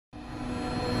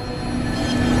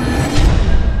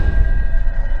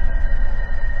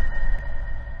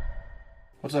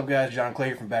What's up, guys? John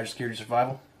Clay from Badger Security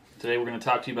Survival. Today we're going to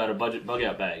talk to you about a budget bug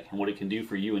out bag and what it can do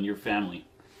for you and your family.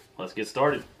 Let's get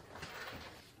started.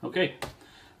 Okay,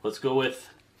 let's go with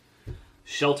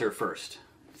shelter first.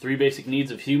 3 basic needs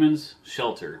of humans: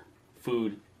 shelter,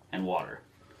 food, and water.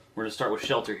 We're going to start with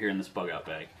shelter here in this bug out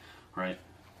bag. All right,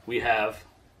 we have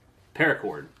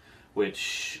paracord,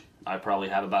 which I probably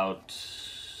have about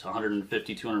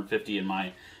 150, 250 in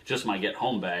my get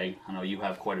home bag. I know you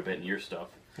have quite a bit in your stuff.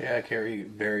 Yeah, I carry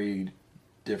very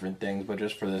different things, but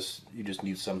just for this, you just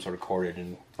need some sort of cordage,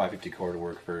 and 550 cord to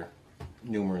work for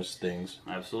numerous things.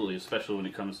 Absolutely, especially when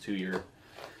it comes to your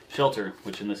shelter,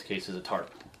 which in this case is a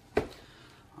tarp.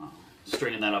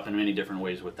 Stringing that up in many different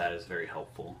ways with that is very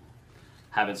helpful.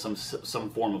 Having some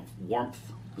form of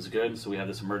warmth is good, so we have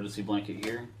this emergency blanket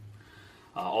here.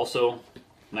 Also,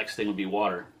 next thing would be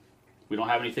water. We don't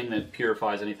have anything that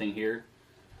purifies anything here,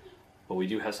 but we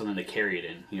do have something to carry it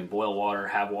in. You can boil water,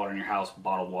 have water in your house,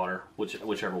 bottled water,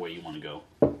 whichever way you want to go.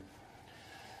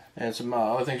 And some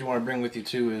other things you want to bring with you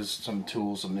too is some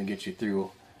tools, something to get you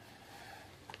through.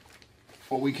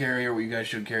 What we carry, or what you guys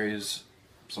should carry, is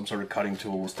some sort of cutting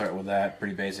tool. We'll start with that.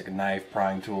 Pretty basic. A knife,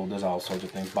 prying tool, does all sorts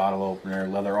of things. Bottle opener,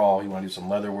 leather awl. You want to do some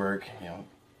leather work,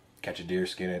 catch a deer,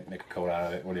 skin it, make a coat out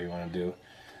of it, whatever you want to do.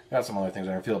 Got some other things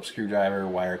there. Phillips screwdriver,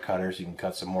 wire cutter, so you can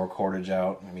cut some more cordage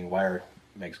out. I mean, wire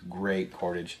makes great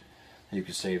cordage. You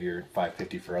can save your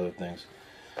 550 for other things.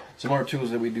 Some more tools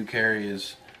that we do carry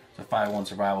is the 5-1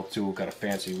 survival tool. Got a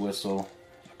fancy whistle,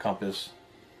 a compass.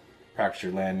 Practice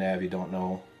your land nav. You don't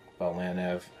know about land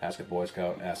nav, ask a Boy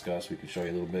Scout, ask us, we can show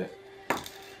you a little bit.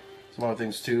 Some other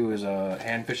things too is a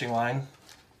hand fishing line,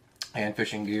 hand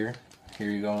fishing gear. Here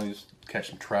you go, you just catch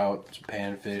some trout, some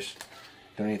panfish.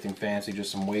 Don't need anything fancy, just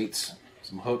some weights,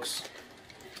 some hooks,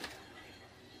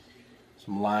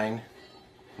 some line.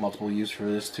 Multiple use for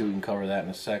this too, we can cover that in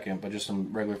a second, but just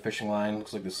some regular fishing line.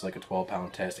 Looks like this is like a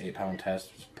 12-pound test, 8-pound test.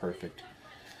 It's perfect.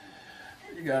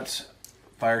 You got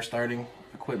fire starting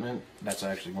equipment. That's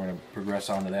actually, we're going to progress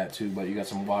on to that too, but you got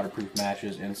some waterproof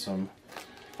matches and some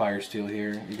fire steel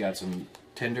here. You got some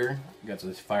tinder, you got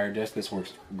this fire disc. This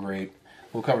works great.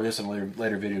 We'll cover this in a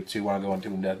later video too. Want to go into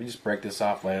in depth. You just break this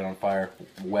off, light it on fire,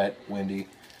 wet, windy.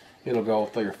 It'll go,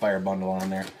 throw your fire bundle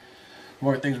on there.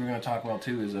 More things we're going to talk about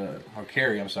too is,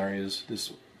 is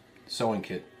this sewing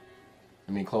kit.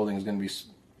 I mean, clothing is going to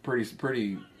be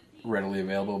pretty readily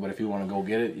available, but if you want to go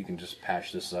get it, you can just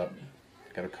patch this up.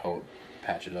 Got a coat,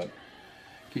 patch it up.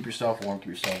 Keep yourself warm, keep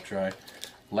yourself dry.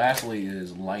 Lastly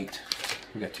is light.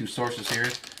 We got 2 sources here.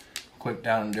 Quick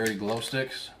down and dirty glow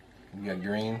sticks. You got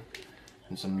green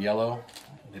and some yellow.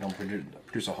 They don't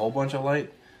produce a whole bunch of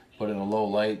light, but in a low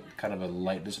light, kind of a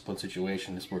light discipline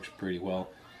situation, this works pretty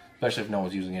well. Especially if no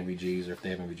one's using NVGs, or if they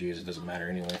have NVGs, it doesn't matter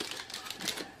anyway.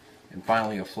 And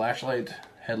finally, a flashlight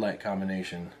headlight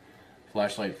combination.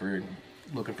 Flashlight for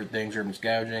looking for things, urban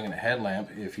scavenging, and a headlamp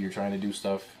if you're trying to do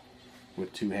stuff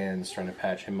with 2 hands, trying to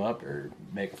patch him up or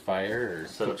make a fire or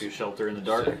Set up your shelter in the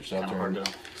dark. Set your shelter. Kind of hard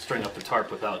to string up the tarp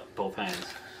without both hands.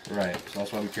 Right, so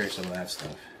that's why we carry some of that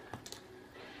stuff.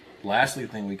 Lastly,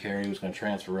 the thing we carry was going to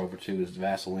transfer over to is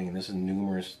Vaseline. This is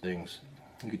numerous things.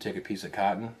 You could take a piece of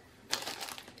cotton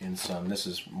and some, this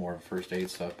is more first aid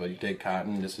stuff, but you take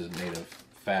cotton, this is made of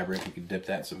fabric, you can dip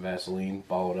that in some Vaseline,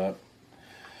 ball it up,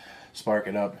 spark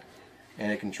it up,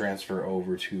 and it can transfer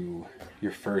over to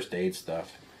your first aid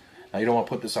stuff. Now you don't want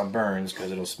to put this on burns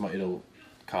because it'll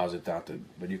cause it not to,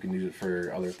 but you can use it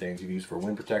for other things. You can use it for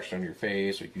wind protection on your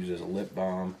face, or you can use it as a lip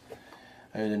balm.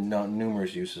 And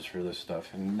numerous uses for this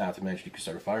stuff, and not to mention you can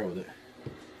start a fire with it.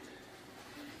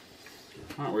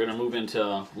 Alright, we're going to move into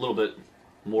a little bit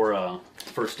more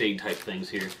first aid type things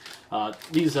here.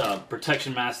 These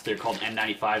protection masks, they're called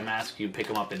N95 masks. You can pick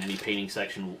them up in any painting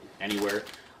section anywhere.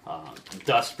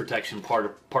 Dust protection,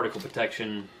 particle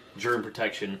protection, germ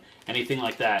protection, anything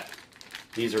like that.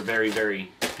 These are very, very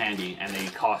handy, and they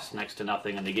cost next to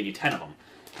nothing, and they give you 10 of them.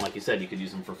 Like you said, you could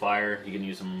use them for fire, you can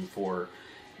use them for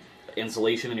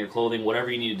insulation in your clothing, whatever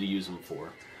you needed to use them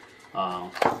for.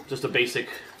 Just a basic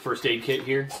first aid kit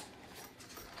here.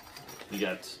 You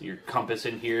got your compass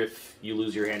in here if you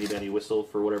lose your handy dandy whistle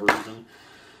for whatever reason.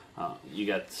 You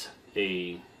got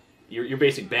your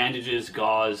basic bandages,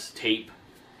 gauze, tape,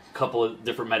 a couple of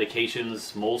different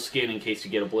medications, moleskin in case you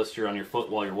get a blister on your foot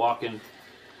while you're walking.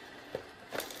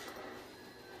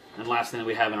 And last thing that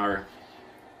we have in our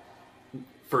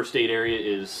first aid area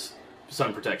is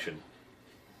sun protection.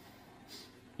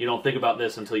 You don't think about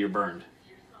this until you're burned.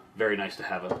 Very nice to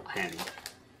have it handy.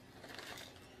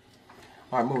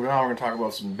 Alright, moving on, we're going to talk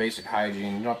about some basic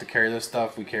hygiene. You don't have to carry this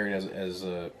stuff. We carry it as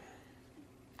a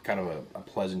kind of a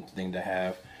pleasant thing to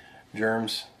have.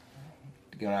 Germs,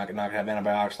 You're not gonna have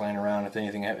antibiotics laying around if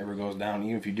anything ever goes down.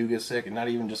 Even if you do get sick, and not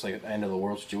even just like an end of the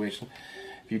world situation,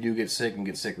 if you do get sick and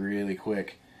get sick really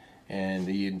quick, and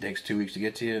it takes 2 weeks to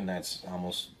get to you, and that's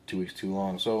almost 2 weeks too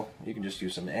long. So you can just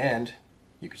use some, and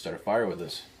you can start a fire with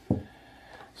this.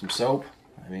 Some soap.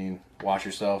 I mean, wash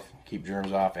yourself, keep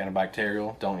germs off.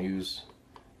 Antibacterial.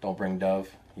 Don't bring Dove.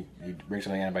 You bring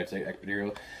something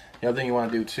antibacterial. The other thing you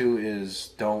want to do too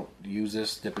is don't use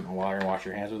this. Dip it in water and wash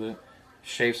your hands with it.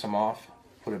 Shave some off.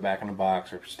 Put it back in a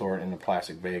box or store it in a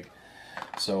plastic bag,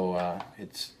 so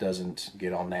it doesn't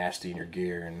get all nasty in your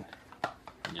gear and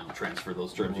transfer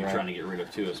those germs you're trying to get rid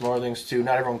of too. Some more things too.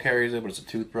 Not everyone carries it, but it's a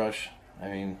toothbrush. I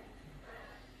mean,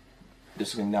 this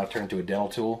is going to now turn into a dental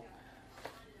tool.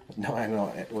 No, I know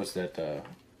what's that?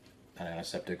 Not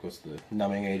antiseptic. What's the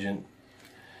numbing agent?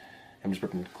 I'm just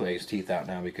ripping Clay's teeth out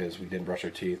now because we didn't brush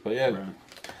our teeth. But yeah,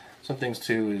 some things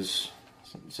too is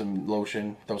some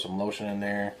lotion. Throw some lotion in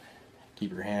there.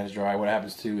 Keep your hands dry. What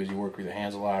happens too is you work with your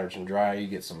hands a lot, or some dry. You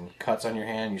get some cuts on your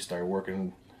hand. You start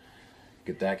working.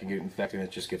 That can get infected, and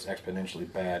it just gets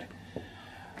exponentially bad.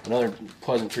 Another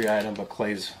pleasantry item, but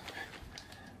Clay's,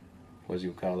 what do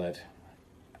you call that?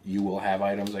 You will have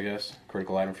items, I guess.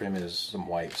 Critical item for him is some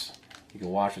wipes. You can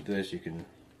wash with this. You can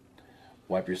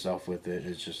wipe yourself with it.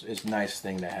 It's a nice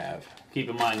thing to have. Keep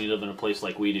in mind, you live in a place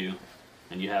like we do,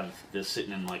 and you have this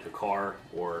sitting in like a car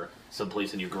or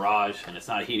someplace in your garage, and it's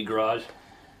not a heated garage.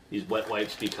 These wet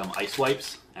wipes become ice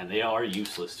wipes, and they are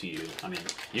useless to you. I mean,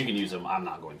 you can use them. I'm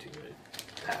not going to.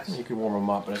 Pass. You can warm them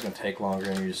up, but it's going to take longer,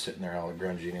 and you're just sitting there all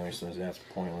grungy anyway, so that's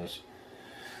pointless.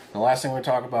 The last thing we're going to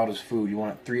talk about is food. You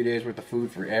want 3 days worth of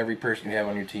food for every person you have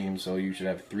on your team, so you should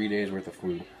have 3 days worth of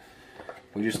food.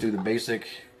 We just do the basic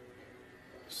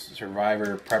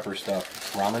survivor prepper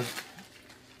stuff. Ramen.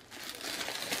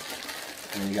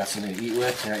 And then you got something to eat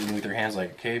with. You're not eating with your hands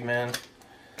like a caveman.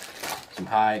 Some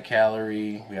high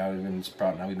calorie. We've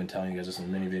been telling you guys this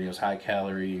in many videos. High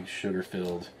calorie, sugar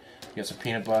filled. You got some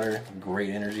peanut butter,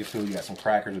 great energy food. You got some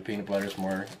crackers with peanut butter, some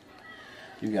more.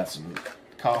 You got some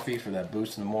coffee for that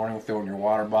boost in the morning. Throw it in your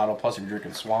water bottle. Plus, if you're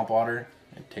drinking swamp water,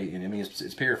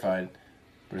 it's purified,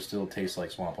 but it still tastes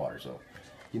like swamp water. So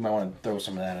you might want to throw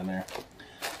some of that in there.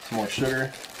 Some more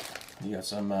sugar. You got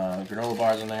some granola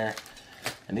bars in there,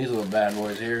 and these little bad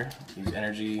boys here. These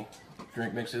energy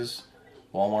drink mixes.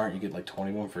 Walmart, you get like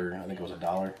 20 of them for, I think it was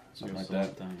 $1, something like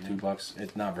that. $2.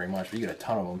 It's not very much, but you get a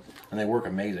ton of them, and they work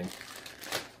amazing.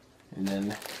 And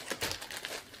then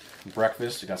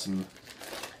breakfast, you got some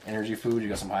energy food. You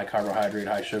got some high carbohydrate,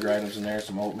 high sugar items in there,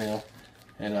 some oatmeal,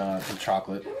 and some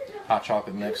chocolate, hot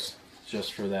chocolate mix,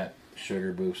 just for that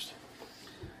sugar boost.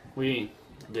 We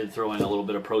did throw in a little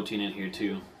bit of protein in here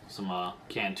too. Some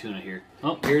canned tuna here.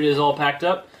 Oh, here it is all packed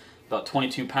up. About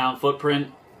 22-pound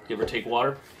footprint, give or take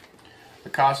water. The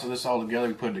cost of this all together,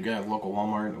 we put it together at local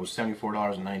Walmart. It was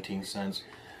 $74.19.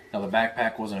 Now the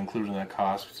backpack wasn't included in that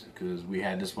cost because we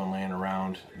had this one laying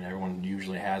around, and everyone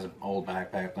usually has an old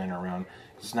backpack laying around.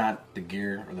 It's not the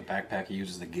gear or the backpack you use,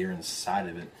 it's the gear inside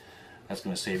of it. That's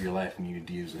going to save your life when you need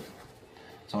to use it.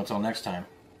 So until next time,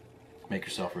 make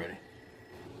yourself ready.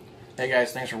 Hey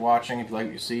guys, thanks for watching. If you like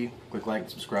what you see, click like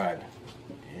and subscribe.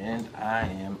 And I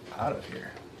am out of here.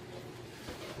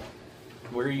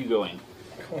 Where are you going?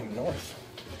 Going north.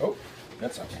 Oh,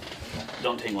 that's something.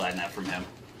 Don't take that from him.